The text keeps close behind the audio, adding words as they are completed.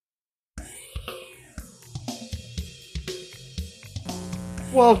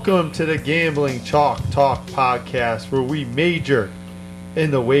Welcome to the Gambling Chalk Talk podcast, where we major in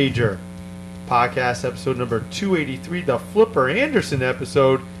the wager. Podcast episode number 283, the Flipper Anderson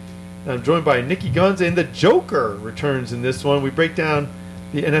episode. And I'm joined by Nicky Guns, and the Joker returns in this one. We break down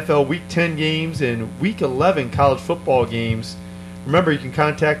the NFL Week 10 games and Week 11 college football games. Remember, you can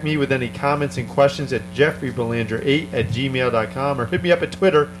contact me with any comments and questions at jeffreybelanger8@gmail.com or hit me up at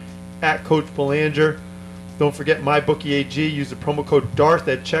Twitter at Coach Belanger. Don't forget MyBookieAG. Use the promo code DARTH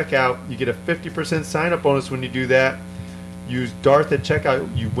at checkout. You get a 50% sign-up bonus when you do that. Use DARTH at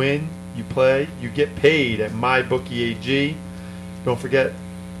checkout. You win, you play, you get paid at MyBookieAG. Don't forget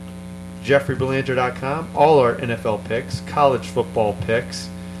JeffreyBelanger.com. All our NFL picks, college football picks,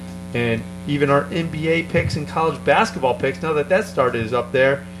 and even our NBA picks and college basketball picks. Now that started is up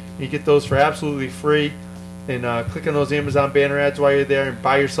there. You get those for absolutely free. And click on those Amazon banner ads while you're there and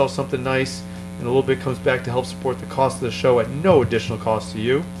buy yourself something nice. And a little bit comes back to help support the cost of the show at no additional cost to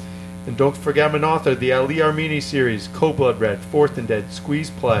you. And don't forget, I'm an author of the Ali Armeni series, Cold Blood Red, Fourth and Dead, Squeeze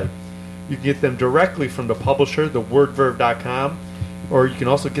Play. You can get them directly from the publisher, thewordverb.com, or you can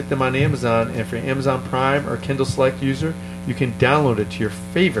also get them on Amazon. And for your Amazon Prime or Kindle Select user, you can download it to your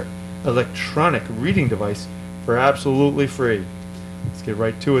favorite electronic reading device for absolutely free. Let's get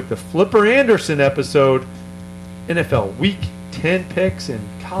right to it. The Flipper Anderson episode, NFL Week 10 picks and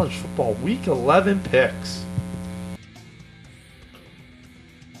college football Week 11 picks.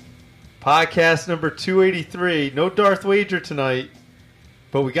 Podcast number 283. No Darth Wager tonight,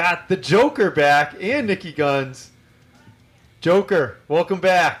 but we got the Joker back and Nicky Guns. Joker, welcome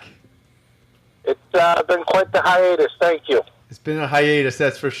back. It's been quite the hiatus. Thank you. It's been a hiatus,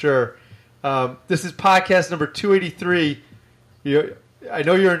 that's for sure. This is podcast number 283. I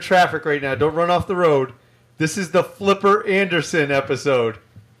know you're in traffic right now. Don't run off the road. This is the Flipper Anderson episode.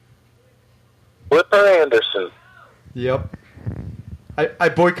 Flipper Anderson. Yep. I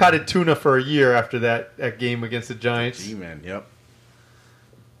boycotted tuna for a year after that game against the Giants. G-Man, yep.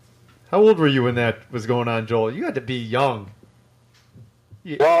 How old were you when that was going on, Joel? You had to be young.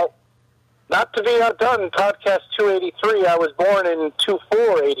 Yeah. Well, not to be outdone, podcast 283, I was born in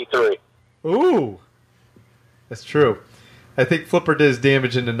 2483. Ooh. That's true. I think Flipper did his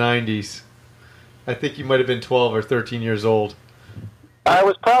damage in the 90s. I think you might have been 12 or 13 years old. I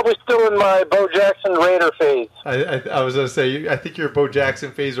was probably still in my Bo Jackson Raider phase. I was going to say, I think you're Bo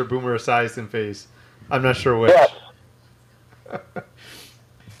Jackson phase or Boomer Esiason phase. I'm not sure which. Yes. All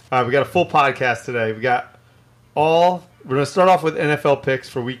right, we got a full podcast today. We're going to start off with NFL picks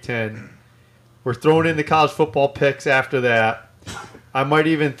for Week 10. We're throwing in the college football picks after that. I might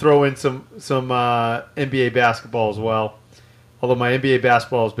even throw in some NBA basketball as well. Although my NBA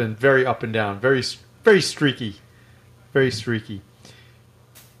basketball has been very up and down, very very streaky, very streaky.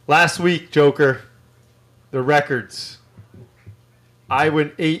 Last week, Joker, the records. I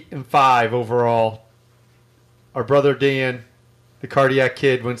went 8-5 overall. Our brother Dan, the cardiac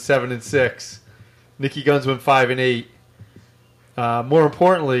kid, went 7-6. Nicky Guns went 5-8. More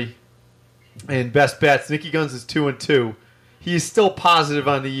importantly, in best bets, Nicky Guns is 2-2. He is still positive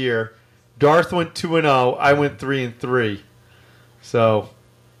on the year. Darth went 2-0. I went 3-3. So,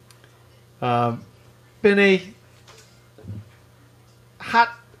 been a hot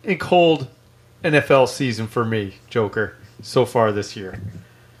and cold NFL season for me, Joker, so far this year.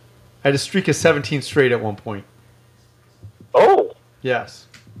 I had a streak of 17 straight at one point. Oh. Yes.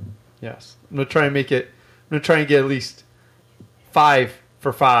 I'm going to try and get at least 5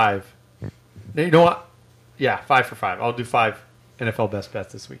 for 5. You know what? Yeah, 5 for 5. I'll do 5 NFL best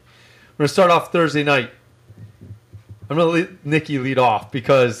bets this week. We're going to start off Thursday night. I'm going to let Nicky lead off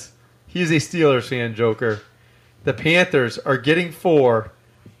because he's a Steelers fan, Joker. The Panthers are getting 4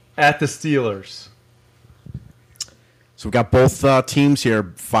 at the Steelers. So we've got both teams here,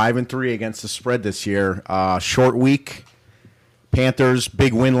 5-3 against the spread this year. Short week. Panthers,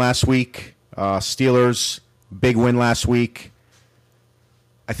 big win last week. Steelers, big win last week.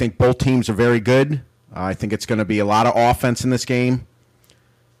 I think both teams are very good. I think it's going to be a lot of offense in this game.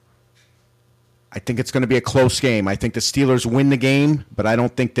 I think it's going to be a close game. I think the Steelers win the game, but I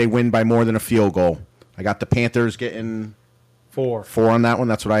don't think they win by more than a field goal. I got the Panthers getting 4 on that one.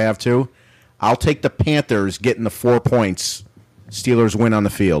 That's what I have too. I'll take the Panthers getting the 4 points. Steelers win on the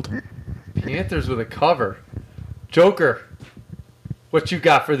field. Panthers with a cover. Joker, what you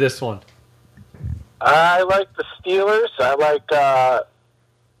got for this one? I like the Steelers. I like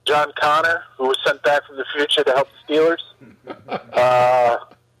John Connor, who was sent back from the future to help the Steelers.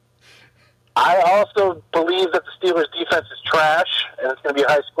 I also believe that the Steelers' defense is trash, and it's going to be a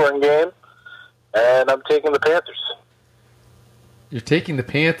high-scoring game, and I'm taking the Panthers. You're taking the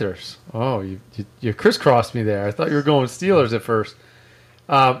Panthers. Oh, you crisscrossed me there. I thought you were going Steelers at first.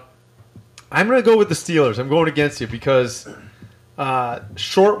 I'm going to go with the Steelers. I'm going against you because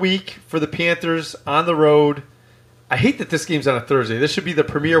short week for the Panthers on the road. I hate that this game's on a Thursday. This should be the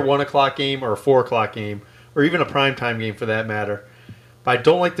premier 1 o'clock game or a 4 o'clock game or even a primetime game for that matter. But I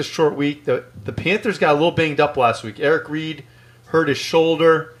don't like the short week. The Panthers got a little banged up last week. Eric Reed hurt his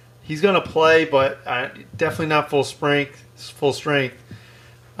shoulder. He's going to play, but definitely not full strength.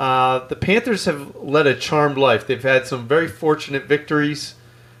 The Panthers have led a charmed life. They've had some very fortunate victories.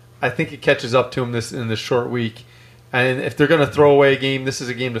 I think it catches up to them in this short week. And if they're going to throw away a game, this is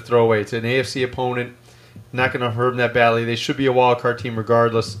a game to throw away. It's an AFC opponent. Not going to hurt them that badly. They should be a wild card team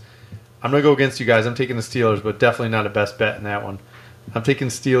regardless. I'm going to go against you guys. I'm taking the Steelers, but definitely not a best bet in that one. I'm taking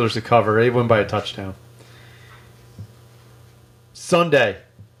Steelers to cover. They win by a touchdown. Sunday,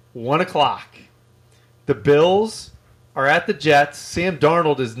 1 o'clock. The Bills are at the Jets. Sam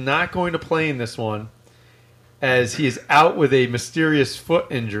Darnold is not going to play in this one as he is out with a mysterious foot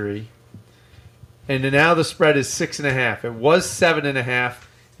injury. And now the spread is 6.5. It was 7.5.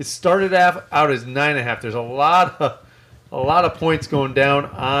 It started out as 9.5. There's a lot of points going down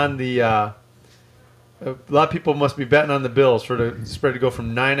on the. A lot of people must be betting on the Bills for the spread to go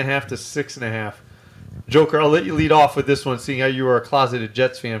from 9.5 to 6.5. Joker, I'll let you lead off with this one, seeing how you were a closeted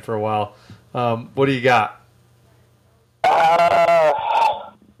Jets fan for a while. What do you got?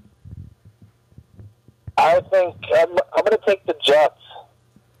 I think I'm going to take the Jets.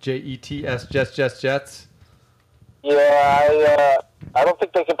 Jets, Jets. Yeah, I don't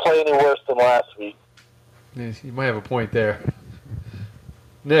think they can play any worse than last week. You might have a point there.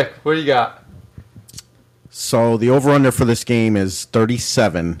 Nick, what do you got? So the over-under for this game is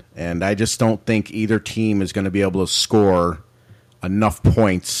 37, and I just don't think either team is going to be able to score enough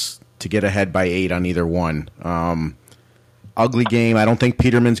points to get ahead by 8 on either one. Ugly game. I don't think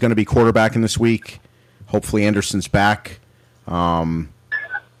Peterman's going to be quarterbacking this week. Hopefully Anderson's back.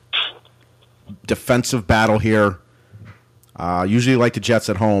 Defensive battle here. Usually like the Jets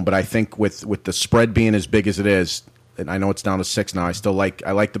at home, but I think with the spread being as big as it is, and I know it's down to 6 now, I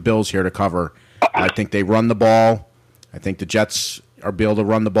like the Bills here to cover. I think they run the ball. I think the Jets are able to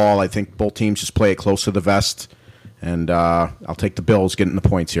run the ball. I think both teams just play it close to the vest, and I'll take the Bills getting the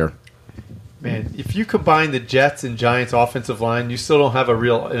points here. Man, if you combine the Jets and Giants offensive line, you still don't have a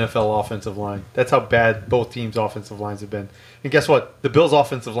real NFL offensive line. That's how bad both teams' offensive lines have been. And guess what? The Bills'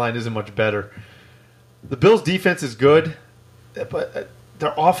 offensive line isn't much better. The Bills' defense is good, but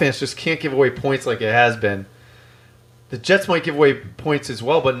their offense just can't give away points like it has been. The Jets might give away points as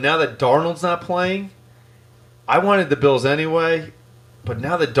well, but now that Darnold's not playing, I wanted the Bills anyway, but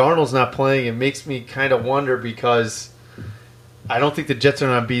now that Darnold's not playing, it makes me kind of wonder because I don't think the Jets are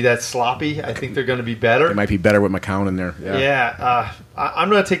going to be that sloppy. I think they're going to be better. They might be better with McCown in there. Yeah, I'm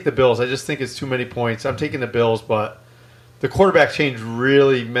going to take the Bills. I just think it's too many points. I'm taking the Bills, but the quarterback change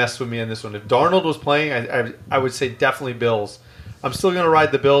really messed with me on this one. If Darnold was playing, I would say definitely Bills. I'm still going to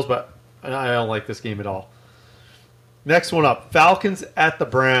ride the Bills, but I don't like this game at all. Next one up, Falcons at the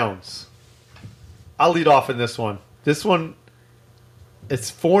Browns. I'll lead off in this one. This one,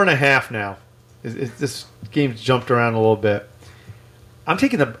 it's 4.5 now. This game's jumped around a little bit. I'm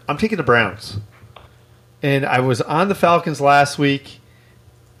taking the Browns, and I was on the Falcons last week.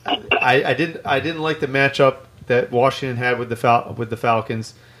 I didn't like the matchup that Washington had with the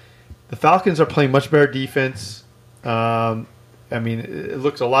Falcons. The Falcons are playing much better defense. It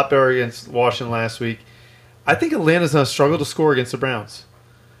looks a lot better against Washington last week. I think Atlanta's going to struggle to score against the Browns.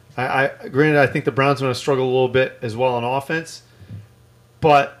 Granted, I think the Browns are going to struggle a little bit as well on offense,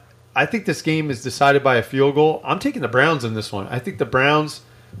 but I think this game is decided by a field goal. I'm taking the Browns in this one. I think the Browns,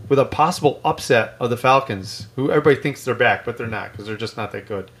 with a possible upset of the Falcons, who everybody thinks they're back, but they're not because they're just not that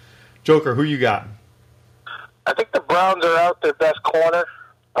good. Joker, who you got? I think the Browns are out their best corner.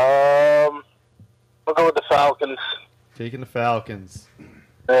 I'll go with the Falcons. Taking the Falcons.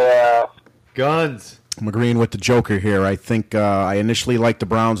 Yeah. Guns. I'm agreeing with the Joker here. I think I initially liked the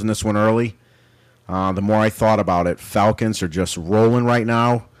Browns in this one early. The more I thought about it, Falcons are just rolling right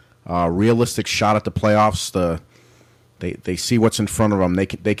now. Realistic shot at the playoffs. They see what's in front of them.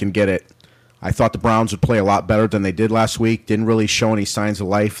 They can get it. I thought the Browns would play a lot better than they did last week. Didn't really show any signs of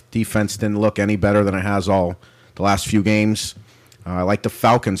life. Defense didn't look any better than it has all the last few games. I like the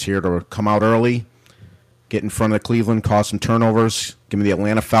Falcons here to come out early, get in front of Cleveland, cause some turnovers. Give me the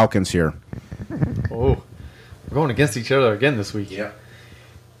Atlanta Falcons here. Oh, we're going against each other again this week. Yeah.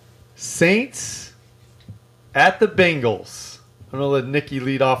 Saints at the Bengals. I'm going to let Nicky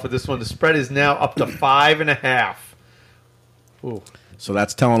lead off with this one. The spread is now up to 5.5. Ooh. So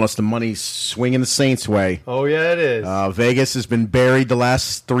that's telling us the money's swinging the Saints' way. Oh, yeah, it is. Vegas has been buried the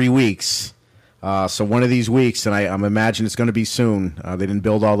last 3 weeks. So one of these weeks, and I'm imagining it's going to be soon. They didn't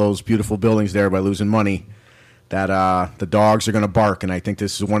build all those beautiful buildings there by losing money. That the dogs are going to bark, and I think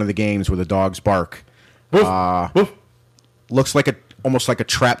this is one of the games where the dogs bark. Woof, woof. Looks like almost like a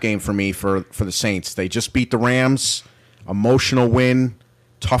trap game for me for the Saints. They just beat the Rams, emotional win,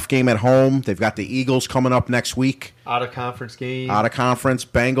 tough game at home. They've got the Eagles coming up next week. Out of conference game. Out of conference.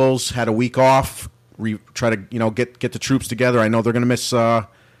 Bengals had a week off. Try to get the troops together. I know they're going to miss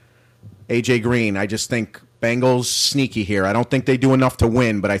AJ Green. I just think Bengals sneaky here. I don't think they do enough to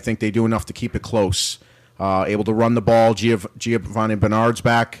win, but I think they do enough to keep it close. Able to run the ball. Giovanni Bernard's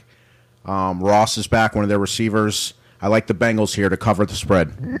back. Ross is back, one of their receivers. I like the Bengals here to cover the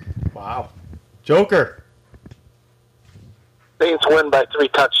spread. Wow. Joker. Saints win by 3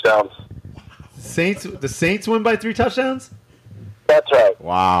 touchdowns. The Saints win by 3 touchdowns? That's right.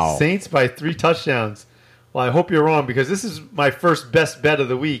 Wow. Saints by 3 touchdowns. Well, I hope you're wrong because this is my first best bet of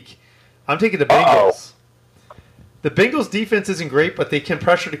the week. I'm taking the Bengals. The Bengals defense isn't great, but they can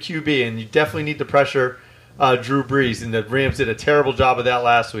pressure the QB, and you definitely need to pressure Drew Brees, and the Rams did a terrible job of that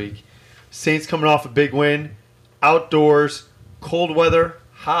last week. Saints coming off a big win, outdoors, cold weather,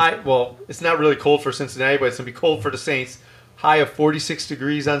 high. Well, it's not really cold for Cincinnati, but it's going to be cold for the Saints. High of 46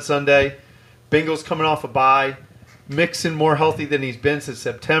 degrees on Sunday. Bengals coming off a bye. Mixon more healthy than he's been since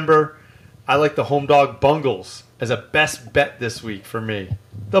September. I like the home dog Bungles as a best bet this week for me.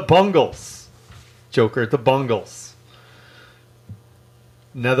 The Bungles. Joker, the Bungles.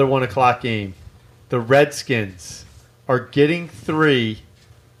 Another 1 o'clock game. The Redskins are getting 3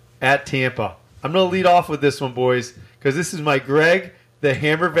 at Tampa. I'm going to lead off with this one, boys, because this is my Greg the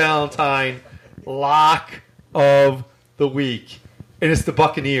Hammer Valentine lock of the week. And it's the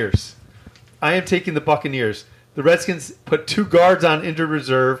Buccaneers. I am taking the Buccaneers. The Redskins put 2 guards on injured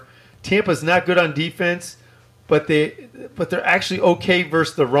reserve. Tampa's not good on defense, but they're actually okay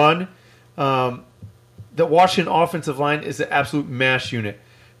versus the run. The Washington offensive line is an absolute mash unit.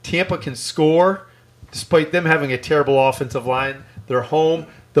 Tampa can score, despite them having a terrible offensive line. They're home.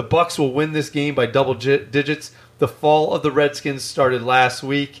 The Bucs will win this game by double digits. The fall of the Redskins started last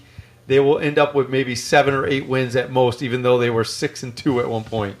week. They will end up with maybe 7 or 8 wins at most, even though they were 6-2 at one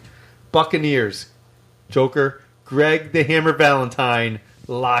point. Buccaneers, Joker, Greg the Hammer Valentine,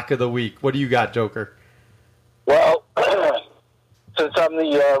 lock of the week. What do you got, Joker? Well, since I'm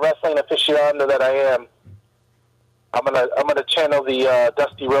the wrestling aficionado that I am, I'm gonna channel the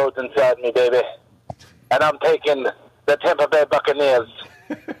Dusty Rhodes inside me, baby, and I'm taking the Tampa Bay Buccaneers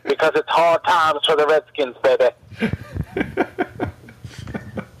because it's hard times for the Redskins, baby.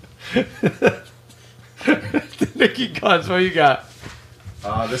 Nicky Guns, what you got?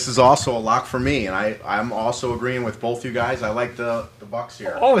 This is also a lock for me, and I'm also agreeing with both you guys. I like the Bucs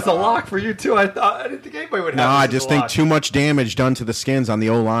here. Oh, it's a lock for you too. I didn't think anybody would have. No, this I as just a think lock. too much damage done to the Skins on the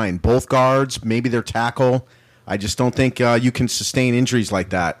O-line. Both guards, maybe their tackle. I just don't think you can sustain injuries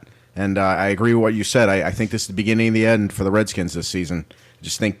like that. And I agree with what you said. I think this is the beginning of the end for the Redskins this season. I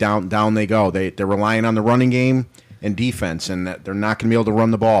just think down they go. They're relying on the running game and defense, and that they're not going to be able to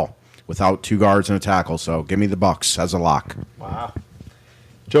run the ball without 2 guards and a tackle. So give me the Bucs as a lock. Wow.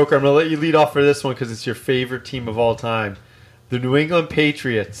 Joker, I'm going to let you lead off for this one because it's your favorite team of all time. The New England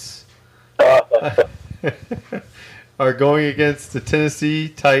Patriots are going against the Tennessee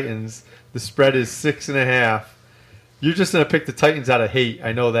Titans. The spread is 6.5. You're just going to pick the Titans out of hate.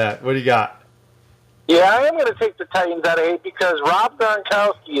 I know that. What do you got? Yeah, I am going to take the Titans out of 8 because Rob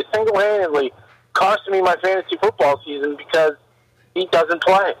Gronkowski is single-handedly costing me my fantasy football season because he doesn't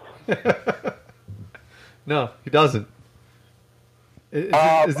play. No, he doesn't.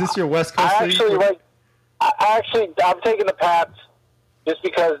 Is this your West Coast league? I'm taking the Pats just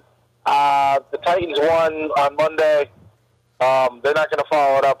because the Titans won on Monday. They're not going to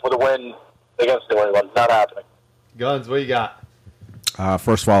follow it up with a win against New England. Not happening. Guns, what you got?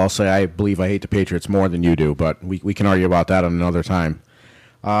 First of all, I'll say I believe I hate the Patriots more than you do, but we can argue about that on another time.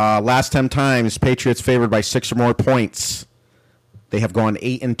 Last 10 times, Patriots favored by 6 or more points. They have gone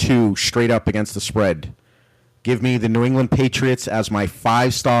 8-2 straight up against the spread. Give me the New England Patriots as my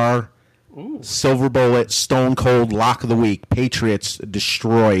 5-star silver bullet, stone cold lock of the week. Patriots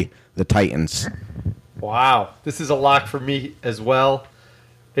destroy the Titans. Wow. This is a lock for me as well.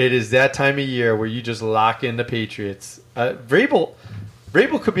 It is that time of year where you just lock in the Patriots. Vrabel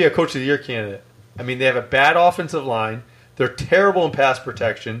could be a Coach of the Year candidate. I mean, they have a bad offensive line. They're terrible in pass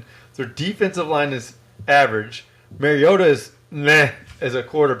protection. Their defensive line is average. Mariota is meh as a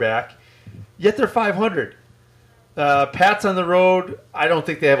quarterback. Yet they're 500. Pats on the road, I don't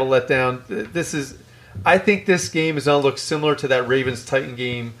think they have a letdown. I think this game is going to look similar to that Ravens-Titan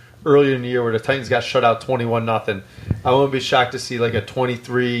game earlier in the year where the Titans got shut out 21-0. I wouldn't be shocked to see like a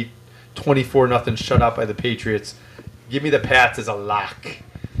 23-10 24-0 shutout by the Patriots. Give me the Pats as a lock.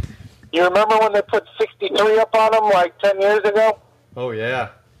 You remember when they put 63 up on them like 10 years ago? Oh, yeah.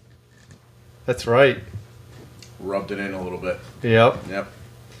 That's right. Rubbed it in a little bit. Yep. Yep.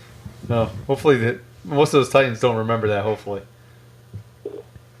 No, hopefully most of those Titans don't remember that, hopefully.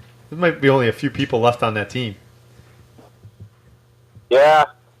 There might be only a few people left on that team. Yeah.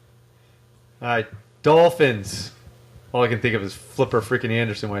 All right, Dolphins. All I can think of is Flipper freaking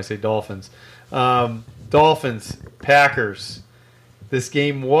Anderson when I say Dolphins. Dolphins, Packers. This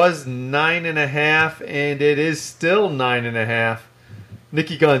game was 9.5, and it is still 9.5.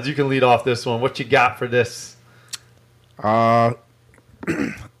 Nicky Guns, you can lead off this one. What you got for this? I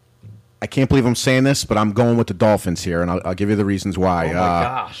can't believe I'm saying this, but I'm going with the Dolphins here, and I'll give you the reasons why. Oh, my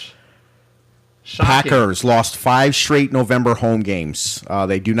gosh. Shocking. Packers lost 5 straight November home games.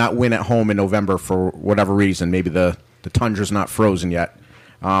 They do not win at home in November for whatever reason. Maybe the tundra's not frozen yet.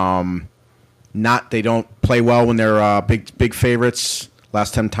 They don't play well when they're big favorites.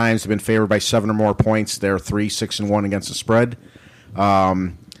 Last 10 times they've been favored by 7 or more points. They're 3-6-1 against the spread.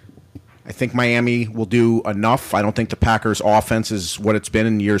 I think Miami will do enough. I don't think the Packers' offense is what it's been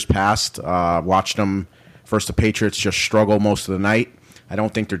in years past. Watched them versus the Patriots just struggle most of the night. I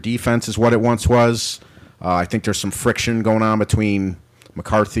don't think their defense is what it once was. I think there's some friction going on between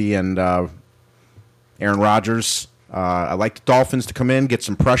McCarthy and Aaron Rodgers. I like the Dolphins to come in, get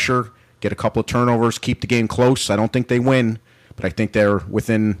some pressure, get a couple of turnovers, keep the game close. I don't think they win, but I think they're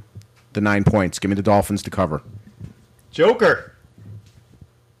within the 9 points. Give me the Dolphins to cover. Joker.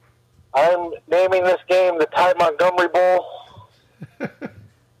 I'm naming this game the Ty Montgomery Bowl. And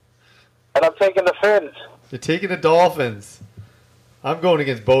I'm taking the Fins. You're taking the Dolphins. I'm going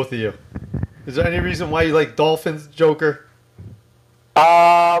against both of you. Is there any reason why you like Dolphins, Joker?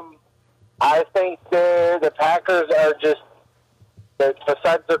 I think the Packers are just,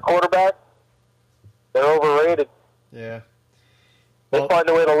 besides their quarterback, they're overrated. Yeah. They find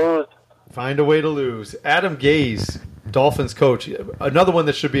a way to lose. Find a way to lose. Adam Gase, Dolphins coach, another one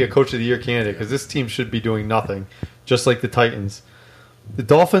that should be a Coach of the Year candidate because this team should be doing nothing, just like the Titans. The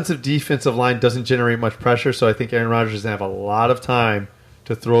Dolphins' defensive line doesn't generate much pressure, so I think Aaron Rodgers is going to have a lot of time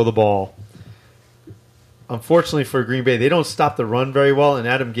to throw the ball. Unfortunately for Green Bay, they don't stop the run very well, and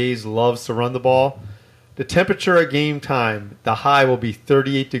Adam Gase loves to run the ball. The temperature at game time, the high will be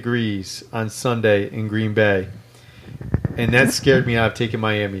 38 degrees on Sunday in Green Bay. And that scared me out of taking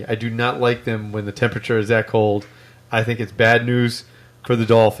Miami. I do not like them when the temperature is that cold. I think it's bad news for the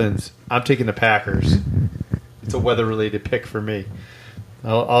Dolphins. I'm taking the Packers. It's a weather-related pick for me.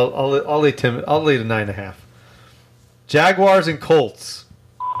 I'll lay the 9.5. Jaguars and Colts.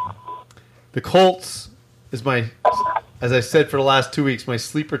 The Colts is my, as I said for the last 2 weeks, my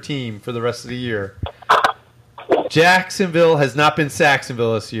sleeper team for the rest of the year. Jacksonville has not been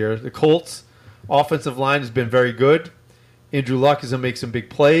Saxonville this year. The Colts' offensive line has been very good. Andrew Luck is going to make some big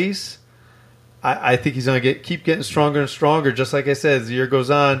plays. I think he's going to keep getting stronger and stronger, just like I said, as the year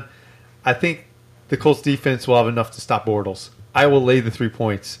goes on. I think the Colts defense will have enough to stop Bortles. I will lay the 3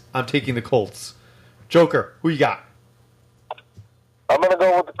 points. I'm taking the Colts. Joker, who you got? I'm going to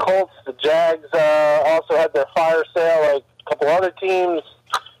go with the Colts. The Jags also had their fire sale like a couple other teams.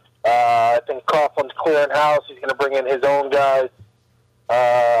 I think Coughlin's clearing house. He's going to bring in his own guys.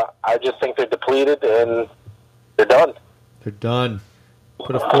 I just think they're depleted, and they're done. They're done.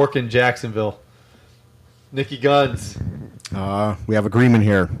 Put a fork in Jacksonville. Nicky Guns. We have agreement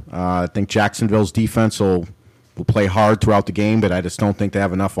here. I think Jacksonville's defense will play hard throughout the game, but I just don't think they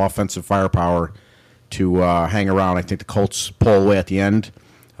have enough offensive firepower to hang around. I think the Colts pull away at the end.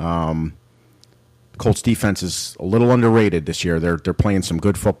 Colts defense is a little underrated this year. They're playing some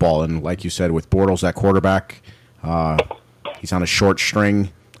good football, and like you said, with Bortles at quarterback, he's on a short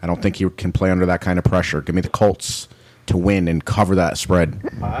string. I don't think he can play under that kind of pressure. Give me the Colts to win and cover that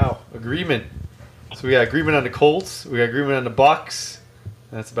spread. Wow, agreement. So we got agreement on the Colts. We got agreement on the Bucks.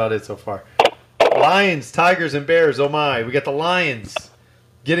 That's about it so far. Lions, Tigers, and Bears. Oh my! We got the Lions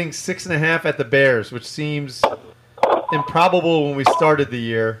getting 6.5 at the Bears, which seems improbable when we started the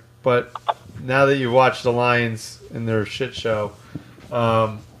year, but now that you've watched the Lions in their shit show,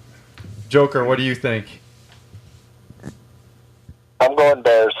 Joker, what do you think? I'm going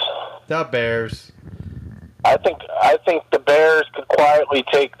Bears. The Bears. I think the Bears could quietly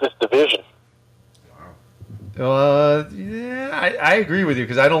take this division. Yeah, I agree with you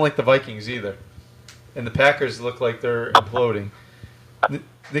because I don't like the Vikings either, and the Packers look like they're imploding.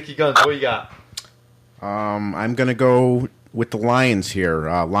 Nicky Guns, what you got? I'm going to go with the Lions here.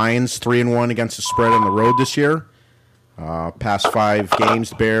 Lions 3-1 against the spread on the road this year. Past 5 games,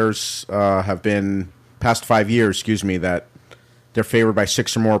 the Bears have been past 5 years. That They're favored by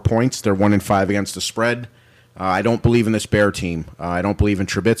 6 or more points. They're 1-5 against the spread. I don't believe in this Bear team. I don't believe in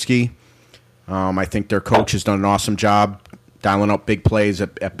Trubisky. I think their coach has done an awesome job dialing up big plays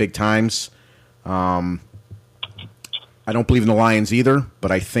at big times. I don't believe in the Lions either,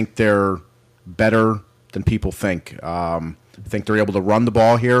 but I think they're better than people think. I think they're able to run the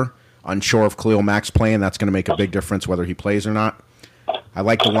ball here. Unsure if Khalil Mack's playing. That's going to make a big difference whether he plays or not. I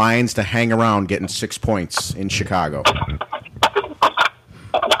like the Lions to hang around getting 6 points in Chicago.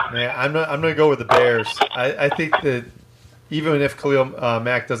 Man, I'm going to go with the Bears. I think that even if Khalil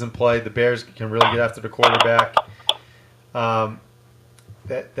Mack doesn't play, the Bears can really get after the quarterback.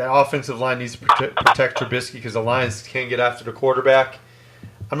 That offensive line needs to protect Trubisky because the Lions can get after the quarterback.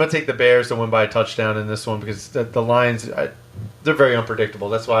 I'm going to take the Bears to win by a touchdown in this one because the Lions, they're very unpredictable.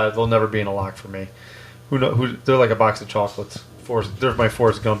 That's why they'll never be in a lock for me. They're like a box of chocolates. They're my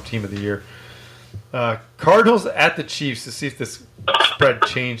Forrest Gump team of the year. Cardinals at the Chiefs to see if this spread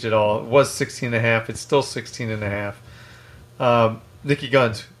changed at all. It was 16.5. It's still 16.5. Nicky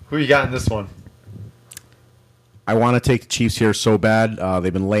Guns, who you got in this one? I want to take the Chiefs here so bad.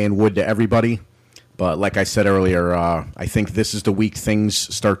 They've been laying wood to everybody. But like I said earlier, I think this is the week things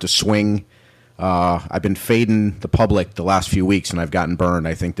start to swing. I've been fading the public the last few weeks, and I've gotten burned.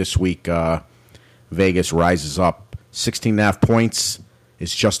 I think this week Vegas rises up. 16.5 points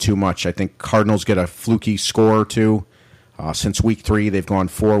is just too much. I think Cardinals get a fluky score or two. Since week 3, they've gone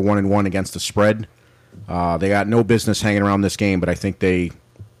 4-1-1 against the spread. They got no business hanging around this game, but I think the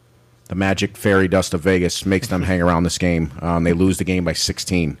magic fairy dust of Vegas makes them hang around this game. They lose the game by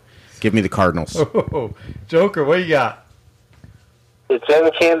 16. Give me the Cardinals. Oh, Joker, what you got? It's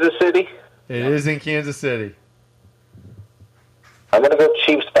in Kansas City. It is in Kansas City. I'm going to go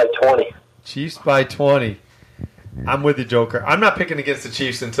Chiefs by 20. Chiefs by 20. I'm with you, Joker. I'm not picking against the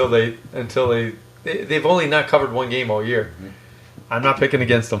Chiefs until they've only not covered one game all year. I'm not picking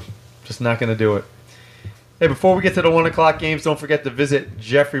against them. Just not going to do it. Hey, before we get to the 1 o'clock games, don't forget to visit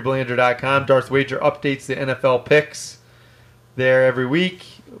JeffreyBlander.com. Darth Wager updates the NFL picks there every week.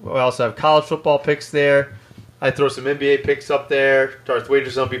 We also have college football picks there. I throw some NBA picks up there. Darth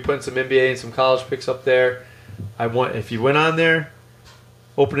Wager's going to be putting some NBA and some college picks up there. If you went on there,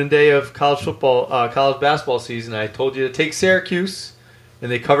 opening day of college basketball season, I told you to take Syracuse,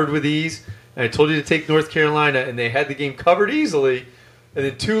 and they covered with ease. And I told you to take North Carolina, and they had the game covered easily. And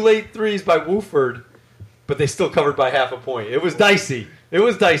then 2 late threes by Wooford, but they still covered by half a point. It was dicey.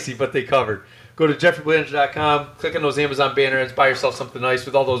 But they covered. Go to JeffreyBlander.com, click on those Amazon banner ads, buy yourself something nice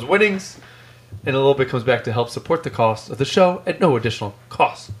with all those winnings, and a little bit comes back to help support the cost of the show at no additional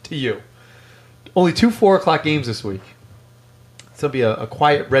cost to you. Only 2 4 o'clock games this week. It's going to be a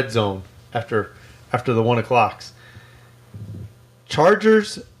quiet red zone after the 1 o'clocks.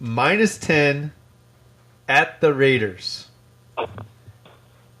 Chargers -10 at the Raiders.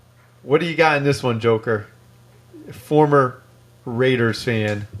 What do you got in this one, Joker? Former Raiders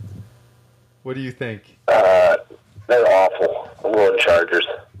fan. What do you think? They're awful. I'm going Chargers.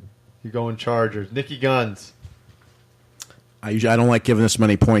 You're going Chargers. Nicky Guns. I don't like giving this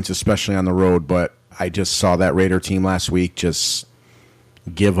many points, especially on the road, but I just saw that Raider team last week just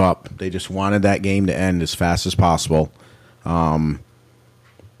give up. They just wanted that game to end as fast as possible. A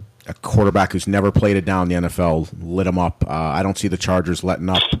quarterback who's never played it down in the NFL lit them up. I don't see the Chargers letting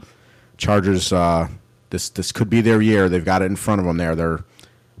up. Chargers, this could be their year. They've got it in front of them there. They're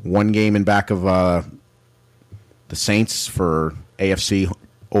 1 game in back of the Saints for AFC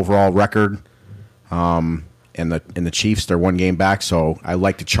overall record. And the Chiefs, they're 1 game back. So I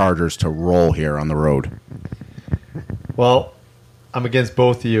like the Chargers to roll here on the road. Well, I'm against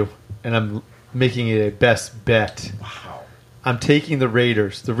both of you, and I'm making it a best bet. Wow. I'm taking the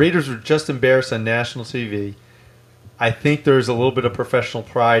Raiders. The Raiders were just embarrassed on national TV. I think there's a little bit of professional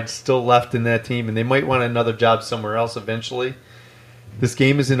pride still left in that team, and they might want another job somewhere else eventually. This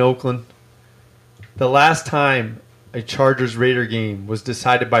game is in Oakland. The last time a Chargers-Raider game was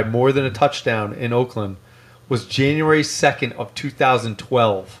decided by more than a touchdown in Oakland was January 2nd of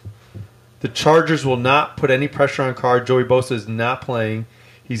 2012. The Chargers will not put any pressure on Carr. Joey Bosa is not playing.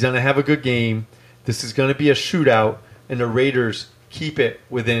 He's going to have a good game. This is going to be a shootout, and the Raiders keep it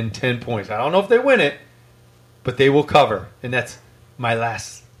within 10 points. I don't know if they win it, but they will cover, and that's my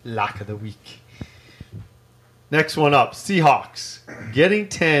last lock of the week. Next one up, Seahawks getting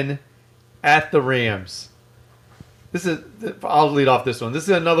 10 at the Rams. I'll lead off this one. This is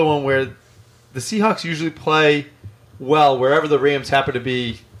another one where the Seahawks usually play well wherever the Rams happen to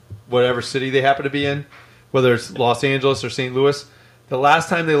be, whatever city they happen to be in, whether it's Los Angeles or St. Louis. The last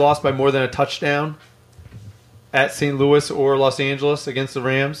time they lost by more than a touchdown at St. Louis or Los Angeles against the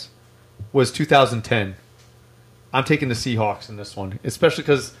Rams was 2010. I'm taking the Seahawks in this one, especially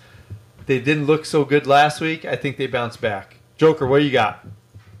because they didn't look so good last week. I think they bounce back. Joker, what do you got?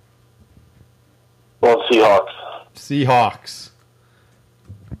 Well, Seahawks. Seahawks.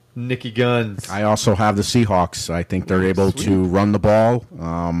 Nicky Guns. I also have the Seahawks. I think they're able to run the ball.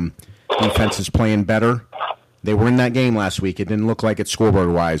 Defense is playing better. They were in that game last week. It didn't look like it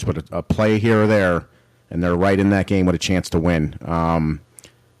scoreboard-wise, but a play here or there, and they're right in that game with a chance to win.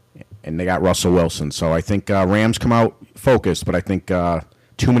 And they got Russell Wilson. So I think Rams come out focused, but I think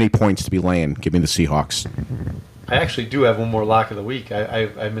too many points to be laying. Give me the Seahawks. I actually do have one more lock of the week. I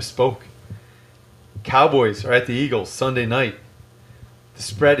misspoke. Cowboys are at the Eagles Sunday night. The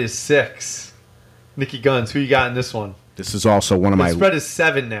spread is 6. Nicky Guns, who you got in this one? This is also one of my... The spread is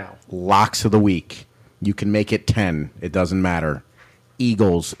 7 now. Locks of the week. You can make it 10. It doesn't matter.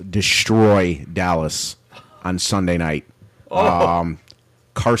 Destroy Dallas on Sunday night. Oh.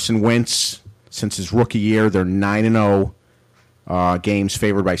 Carson Wentz, since his rookie year, they're 9-0. Games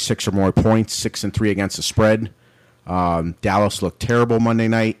favored by 6 or more points, 6-3 against the spread. Dallas looked terrible Monday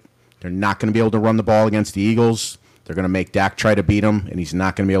night. They're not going to be able to run the ball against the Eagles. They're going to make Dak try to beat him, and he's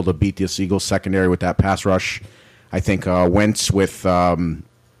not going to be able to beat this Eagles secondary with that pass rush. I think Wentz with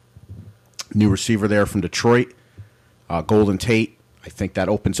new receiver there from Detroit, Golden Tate, I think that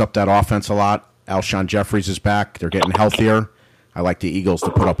opens up that offense a lot. Alshon Jeffries is back. They're getting healthier. I like the Eagles to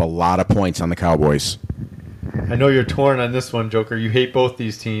put up a lot of points on the Cowboys. I know you're torn on this one, Joker. You hate both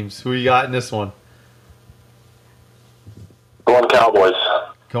these teams. Who you got in this one? Going Cowboys.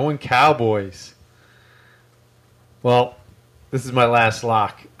 Going Cowboys. Well, this is my last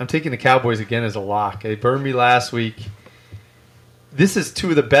lock. I'm taking the Cowboys again as a lock. They burned me last week. This is two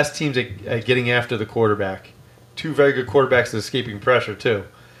of the best teams at getting after the quarterback. Two very good quarterbacks at escaping pressure, too.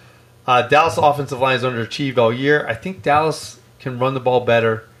 Dallas offensive line is underachieved all year. I think Dallas can run the ball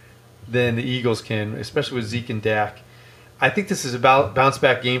better than the Eagles can, especially with Zeke and Dak. I think this is a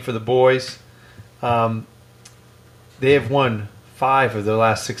bounce-back game for the boys. They have won 5 of their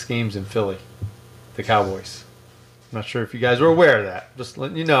last 6 games in Philly, the Cowboys. I'm not sure if you guys were aware of that. Just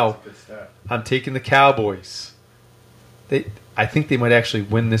letting you know, I'm taking the Cowboys. I think they might actually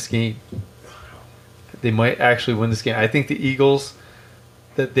win this game. I think the Eagles,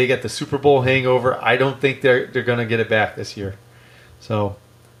 that they get the Super Bowl hangover. I don't think they're going to get it back this year. So,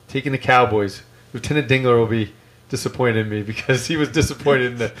 taking the Cowboys. Lieutenant Dingler will be disappointed in me because he was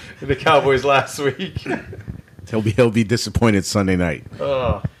disappointed in the Cowboys last week. He'll be disappointed Sunday night.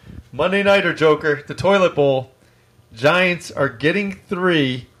 Monday nighter, Joker. The toilet bowl. Giants are getting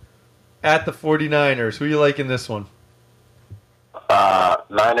 3 at the 49ers. Who you like in this one?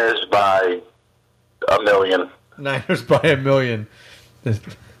 Niners by 1 million. Niners by 1 million.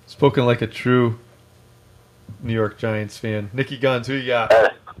 Spoken like a true New York Giants fan. Nicky Guns, who you got?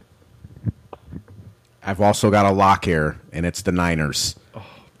 I've also got a lock here, and it's the Niners. Oh,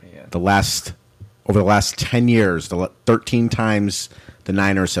 man. Over the last 10 years, 13 times the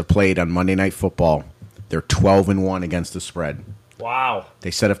Niners have played on Monday Night Football, they're 12-1 against the spread. Wow.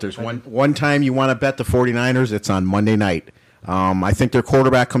 They said if there's one time you want to bet the 49ers, it's on Monday night. I think their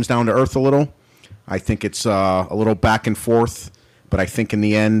quarterback comes down to earth a little. I think it's a little back and forth, but I think in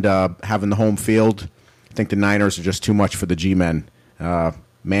the end, having the home field, I think the Niners are just too much for the G-men.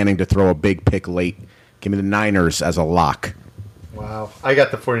 Manning to throw a big pick late. Give me the Niners as a lock. Wow. I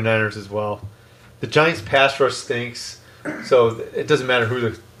got the 49ers as well. The Giants' pass rush stinks, so it doesn't matter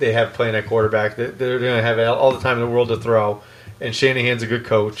who they have playing at quarterback. They're going to have all the time in the world to throw, and Shanahan's a good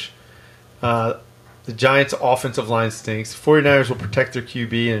coach. The Giants' offensive line stinks. 49ers will protect their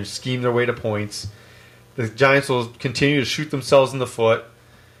QB and scheme their way to points. The Giants will continue to shoot themselves in the foot.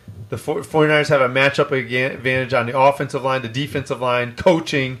 The 49ers have a matchup advantage on the offensive line, the defensive line,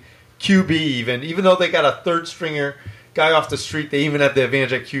 coaching, QB even. Even though they got a third-stringer guy off the street, they even have the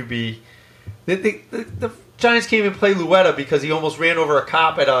advantage at QB. The Giants can't even play Luetta because he almost ran over a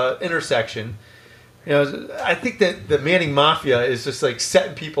cop at an intersection. You know, I think that the Manning Mafia is just like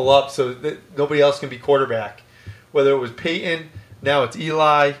setting people up so that nobody else can be quarterback. Whether it was Peyton, now it's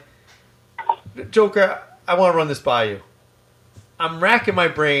Eli. Joker, I want to run this by you. I'm racking my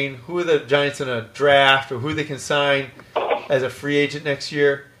brain who are the Giants in a draft or who they can sign as a free agent next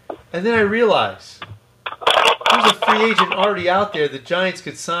year. And then I realize there's a free agent already out there the Giants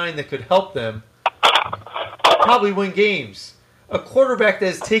could sign that could help them probably win games. A quarterback that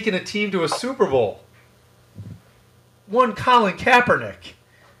has taken a team to a Super Bowl. One Colin Kaepernick.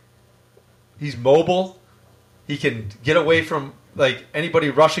 He's mobile. He can get away from like anybody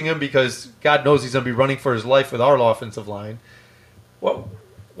rushing him because God knows he's going to be running for his life with our offensive line. Well,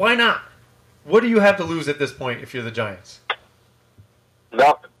 why not? What do you have to lose at this point if you're the Giants?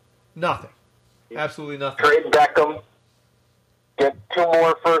 Nothing. Nothing. Absolutely nothing. Trade Beckham. Get 2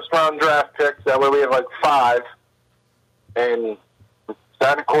 more first-round draft picks. That way we have like 5. And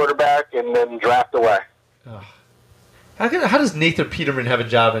sign a quarterback and then draft away. How does Nathan Peterman have a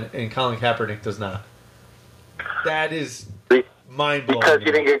job and Colin Kaepernick does not? That is mind-blowing. Because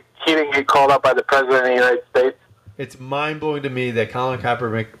he didn't get called up by the President of the United States. It's mind-blowing to me that Colin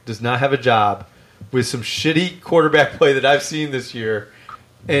Kaepernick does not have a job with some shitty quarterback play that I've seen this year,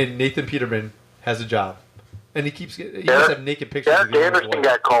 and Nathan Peterman has a job. And he must have naked pictures of Derek Anderson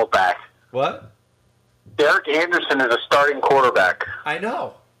got called back. What? Derek Anderson is a starting quarterback. I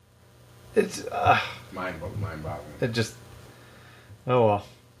know. It's mind-boggling. It just, oh well.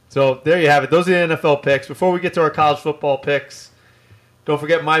 So there you have it. Those are the NFL picks. Before we get to our college football picks, don't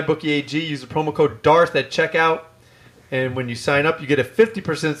forget MyBookieAG. Use the promo code DARTH at checkout. And when you sign up, you get a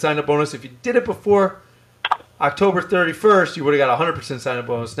 50% sign-up bonus. If you did it before October 31st, you would have got a 100% sign-up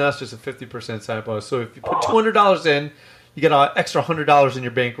bonus. Now it's just a 50% sign-up bonus. So if you put $200 in, you get an extra $100 in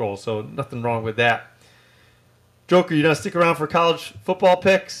your bankroll. So nothing wrong with that. Joker, you gonna stick around for college football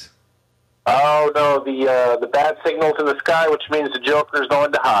picks? Oh no, the bad signal's in the sky, which means the Joker's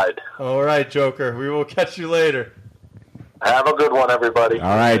going to hide. All right, Joker. We will catch you later. Have a good one, everybody.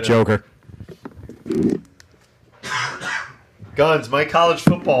 All right, Joker. Guns, my college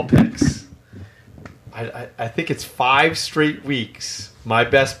football picks. I think it's 5 straight weeks. My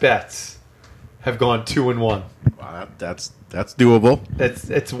best bets have gone 2-1. Wow, that's doable.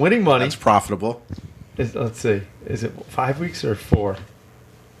 It's winning money. That's profitable. Let's see. Is it 5 weeks or 4?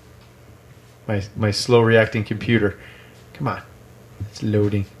 My slow reacting computer. Come on, it's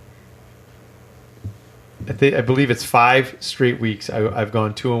loading. I believe it's 5 straight weeks. I've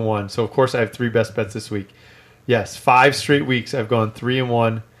gone 2-1. So of course I have 3 best bets this week. Yes, 5 straight weeks I've gone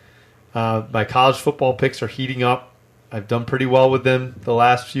 3-1. My college football picks are heating up. I've done pretty well with them the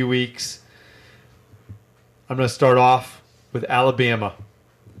last few weeks. I'm going to start off with Alabama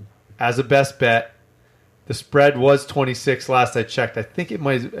as a best bet. The spread was 26 last I checked. I think it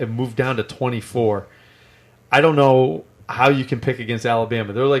might have moved down to 24. I don't know how you can pick against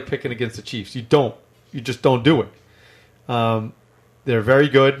Alabama. They're like picking against the Chiefs. You don't. You just don't do it. They're very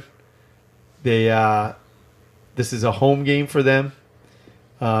good. This is a home game for them.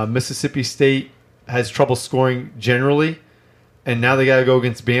 Mississippi State has trouble scoring generally, and now they got to go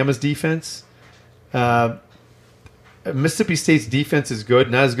against Bama's defense. Mississippi State's defense is good,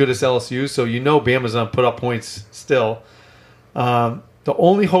 not as good as LSU, so you know Bama's going to put up points still. The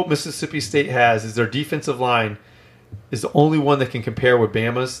only hope Mississippi State has is their defensive line is the only one that can compare with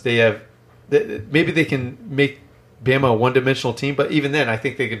Bama's. Maybe they can make Bama a one-dimensional team, but even then, I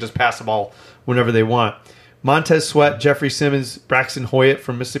think they can just pass the ball whenever they want. Montez Sweat, Jeffrey Simmons, Braxton Hoyt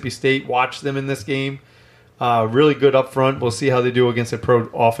from Mississippi State. Watch them in this game. Really good up front. We'll see how they do against a pro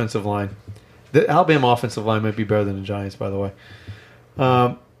offensive line. The Alabama offensive line might be better than the Giants, by the way.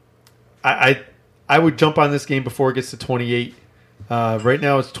 I would jump on this game before it gets to 28. Right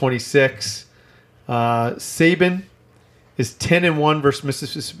now it's 26. Saban is 10-1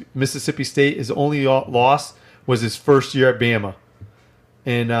 versus Mississippi State. His only loss was his first year at Bama.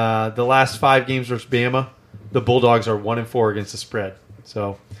 And the last 5 games versus Bama, the Bulldogs are 1-4 against the spread.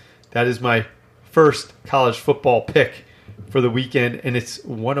 So that is my first college football pick for the weekend, and it's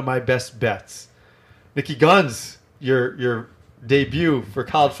one of my best bets. Nikki Guns, your debut for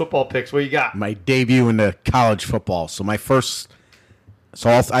college football picks. What you got? My debut into college football. I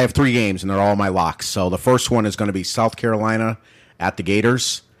have 3 games, and they're all my locks. So the first one is going to be South Carolina at the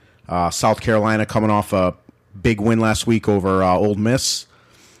Gators. South Carolina coming off a big win last week over Ole Miss.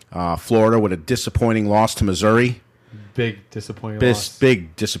 Florida with a disappointing loss to Missouri. Big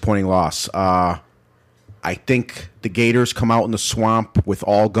disappointing loss. I think the Gators come out in the swamp with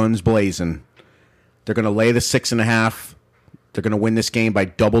all guns blazing. They're going to lay the 6.5. They're going to win this game by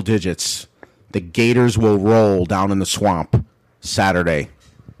double digits. The Gators will roll down in the swamp Saturday.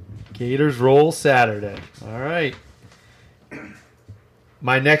 Gators roll Saturday. All right.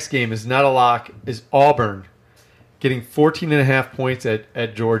 My next game is not a lock, is Auburn getting 14.5 points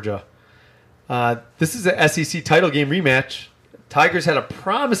at Georgia. This is an SEC title game rematch. Tigers had a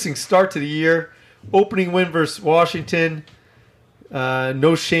promising start to the year. Opening win versus Washington.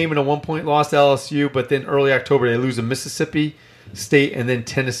 No shame in a 1-point loss to LSU, but then early October they lose to Mississippi State and then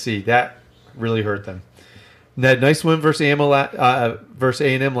Tennessee. That really hurt them. And that nice win versus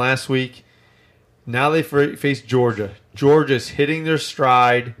A&M last week. Now they face Georgia. Georgia's hitting their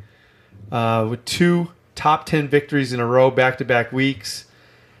stride with 2 top 10 victories in a row, back-to-back weeks.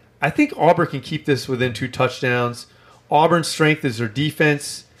 I think Auburn can keep this within 2 touchdowns. Auburn's strength is their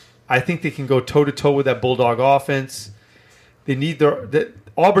defense. I think they can go toe-to-toe with that Bulldog offense. They need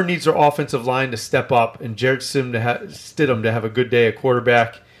Auburn needs their offensive line to step up and Jared Stidham to have a good day at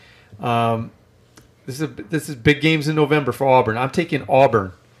quarterback. This is big games in November for Auburn. I'm taking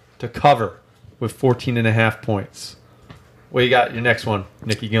Auburn to cover with 14.5 points. What you got? Your next one,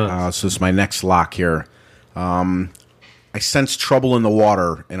 Nicky Guns. So this is my next lock here. I sense trouble in the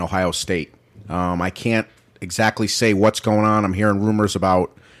water in Ohio State. I can't exactly say what's going on. I'm hearing rumors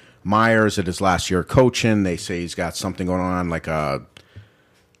about Myers at his last year coaching. They say he's got something going on, like a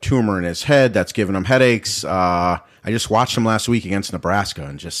tumor in his head that's giving him headaches. I just watched him last week against Nebraska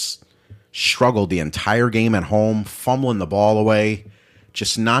and just struggled the entire game at home, fumbling the ball away.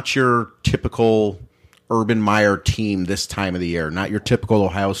 Just not your typical Urban Meyer team this time of the year. Not your typical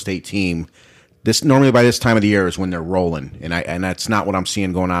Ohio State team. Normally by this time of the year is when they're rolling, and that's not what I'm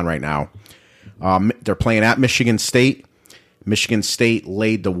seeing going on right now. They're playing at Michigan State. Michigan State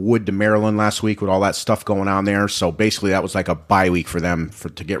laid the wood to Maryland last week with all that stuff going on there. So basically that was like a bye week for them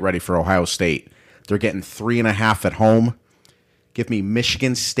to get ready for Ohio State. They're getting 3.5 at home. Give me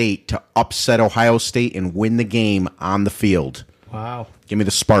Michigan State to upset Ohio State and win the game on the field. Wow. Give me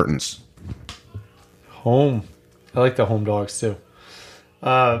the Spartans. Home. I like the home dogs too.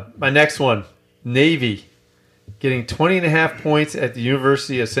 My next one, Navy, getting 20.5 points at the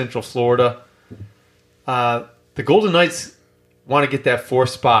University of Central Florida. The Golden Knights want to get that 4th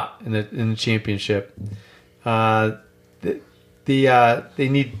spot in the championship. They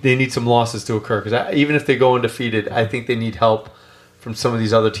need some losses to occur because even if they go undefeated, I think they need help from some of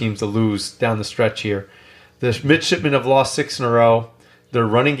these other teams to lose down the stretch here. The Midshipmen have lost 6 in a row. Their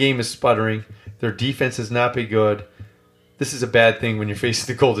running game is sputtering. Their defense has not been good. This is a bad thing when you're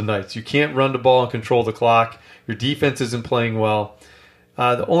facing the Golden Knights. You can't run the ball and control the clock. Your defense isn't playing well.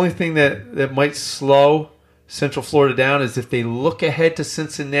 The only thing that might slow Central Florida down is if they look ahead to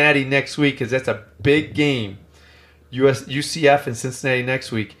Cincinnati next week, because that's a big game. UCF and Cincinnati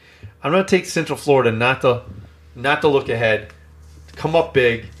next week. I'm going to take Central Florida not to look ahead. Come up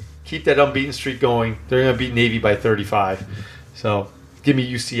big. Keep that unbeaten streak going. They're going to beat Navy by 35. So give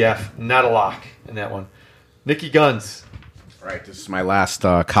me UCF. Not a lock in that one. Nicky Guns. All right, this is my last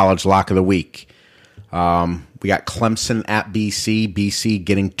college lock of the week. We got Clemson at BC. BC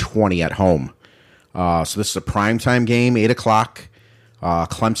getting 20 at home. So this is a primetime game, 8 o'clock.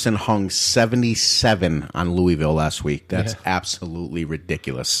 Clemson hung 77 on Louisville last week. That's absolutely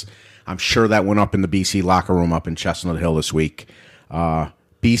ridiculous. I'm sure that went up in the BC locker room up in Chestnut Hill this week.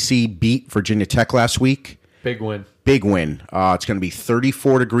 BC beat Virginia Tech last week. Big win. Big win. It's going to be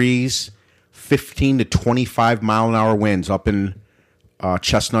 34 degrees, 15 to 25 mile an hour winds up in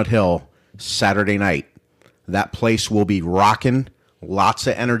Chestnut Hill Saturday night. That place will be rocking. Lots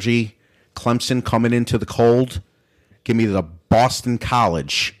of energy. Clemson coming into the cold. Give me the Boston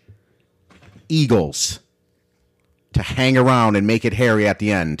College Eagles to hang around and make it hairy at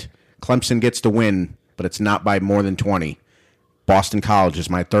the end. Clemson gets the win, but it's not by more than 20. Boston College is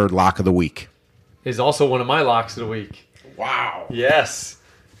my third lock of the week. Is also one of my locks of the week. Wow. Yes.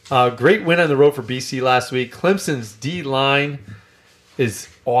 Great win on the road for BC last week. Clemson's D-line is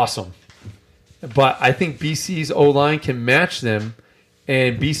awesome. But I think BC's O-line can match them.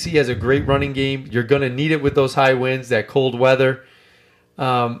 And BC has a great running game. You're going to need it with those high winds, that cold weather.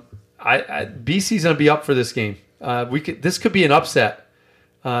 BC's going to be up for this game. This could be an upset.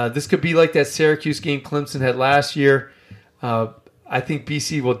 This could be like that Syracuse game Clemson had last year. I think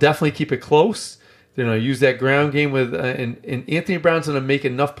BC will definitely keep it close. They're going to use that ground game with, and Anthony Brown's going to make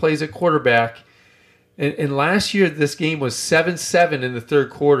enough plays at quarterback. And last year, this game was 7-7 in the third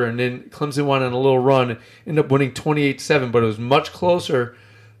quarter, and then Clemson went on a little run, ended up winning 28-7, but it was much closer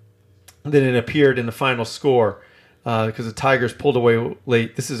than it appeared in the final score because the Tigers pulled away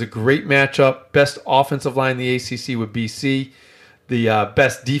late. This is a great matchup. Best offensive line in the ACC with BC, the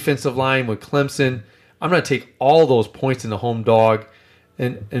best defensive line with Clemson. I'm going to take all those points in the home dog,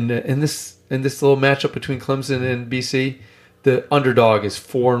 and in this little matchup between Clemson and BC. The underdog is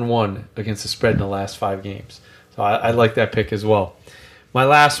 4-1 against the spread in the last 5 games. So I like that pick as well. My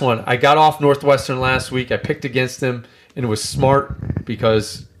last one, I got off Northwestern last week. I picked against them, and it was smart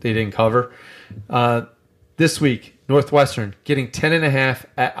because they didn't cover. This week, Northwestern getting 10.5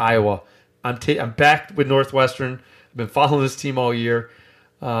 at Iowa. I'm back with Northwestern. I've been following this team all year.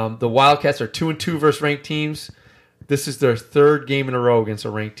 The Wildcats are 2-2 versus ranked teams. This is their 3rd game in a row against a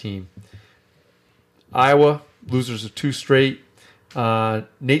ranked team. Iowa, losers of 2 straight.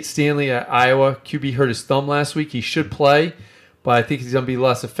 Nate Stanley at Iowa. QB hurt his thumb last week. He should play, but I think he's going to be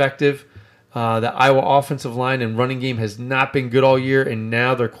less effective. The Iowa offensive line and running game has not been good all year, and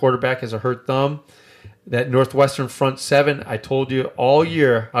now their quarterback has a hurt thumb. That Northwestern front 7, I told you all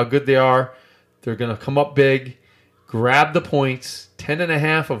year how good they are. They're going to come up big, grab the points,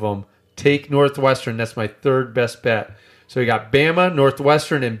 10.5 of them take Northwestern. That's my third best bet. So we got Bama,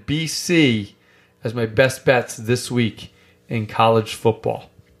 Northwestern, and BC as my best bets this week in college football.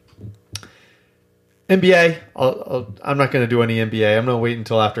 NBA, I'm not going to do any NBA. I'm going to wait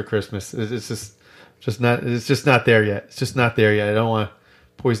until after Christmas. It's just not there yet. It's just not there yet. I don't want to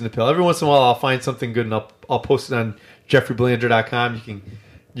poison the pill. Every once in a while, I'll find something good and I'll post it on JeffreyBelanger.com.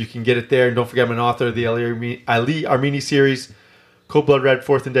 You can get it there. And don't forget, I'm an author of the Ali Armeni series, Cold Blood Red,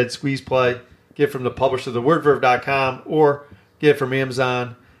 Fourth and Dead Squeeze Play. Get it from the publisher, thewordverve.com, or get it from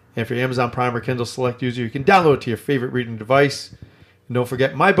Amazon. And if you're Amazon Prime or Kindle Select user, you can download it to your favorite reading device. And don't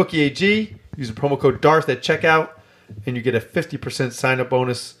forget MyBookieAG. Use the promo code DARTH at checkout, and you get a 50% sign-up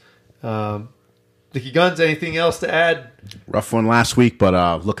bonus. Nicky Guns, anything else to add? Rough one last week,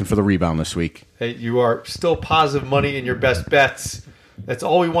 but looking for the rebound this week. Hey, you are still positive money in your best bets. That's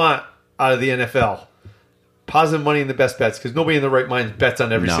all we want out of the NFL. Positive money in the best bets, because nobody in the right mind bets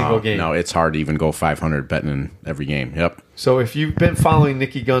on every single game. No, it's hard to even go 500 betting in every game. Yep. So if you've been following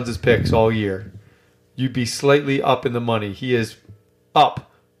Nicky Guns' picks all year, you'd be slightly up in the money. He is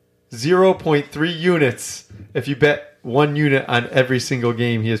up 0.3 units if you bet 1 unit on every single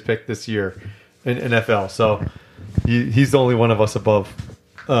game he has picked this year in NFL. So he's the only one of us above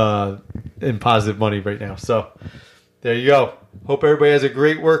in positive money right now. So there you go. Hope everybody has a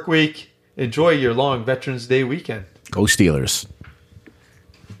great work week. Enjoy your long Veterans Day weekend. Go Steelers.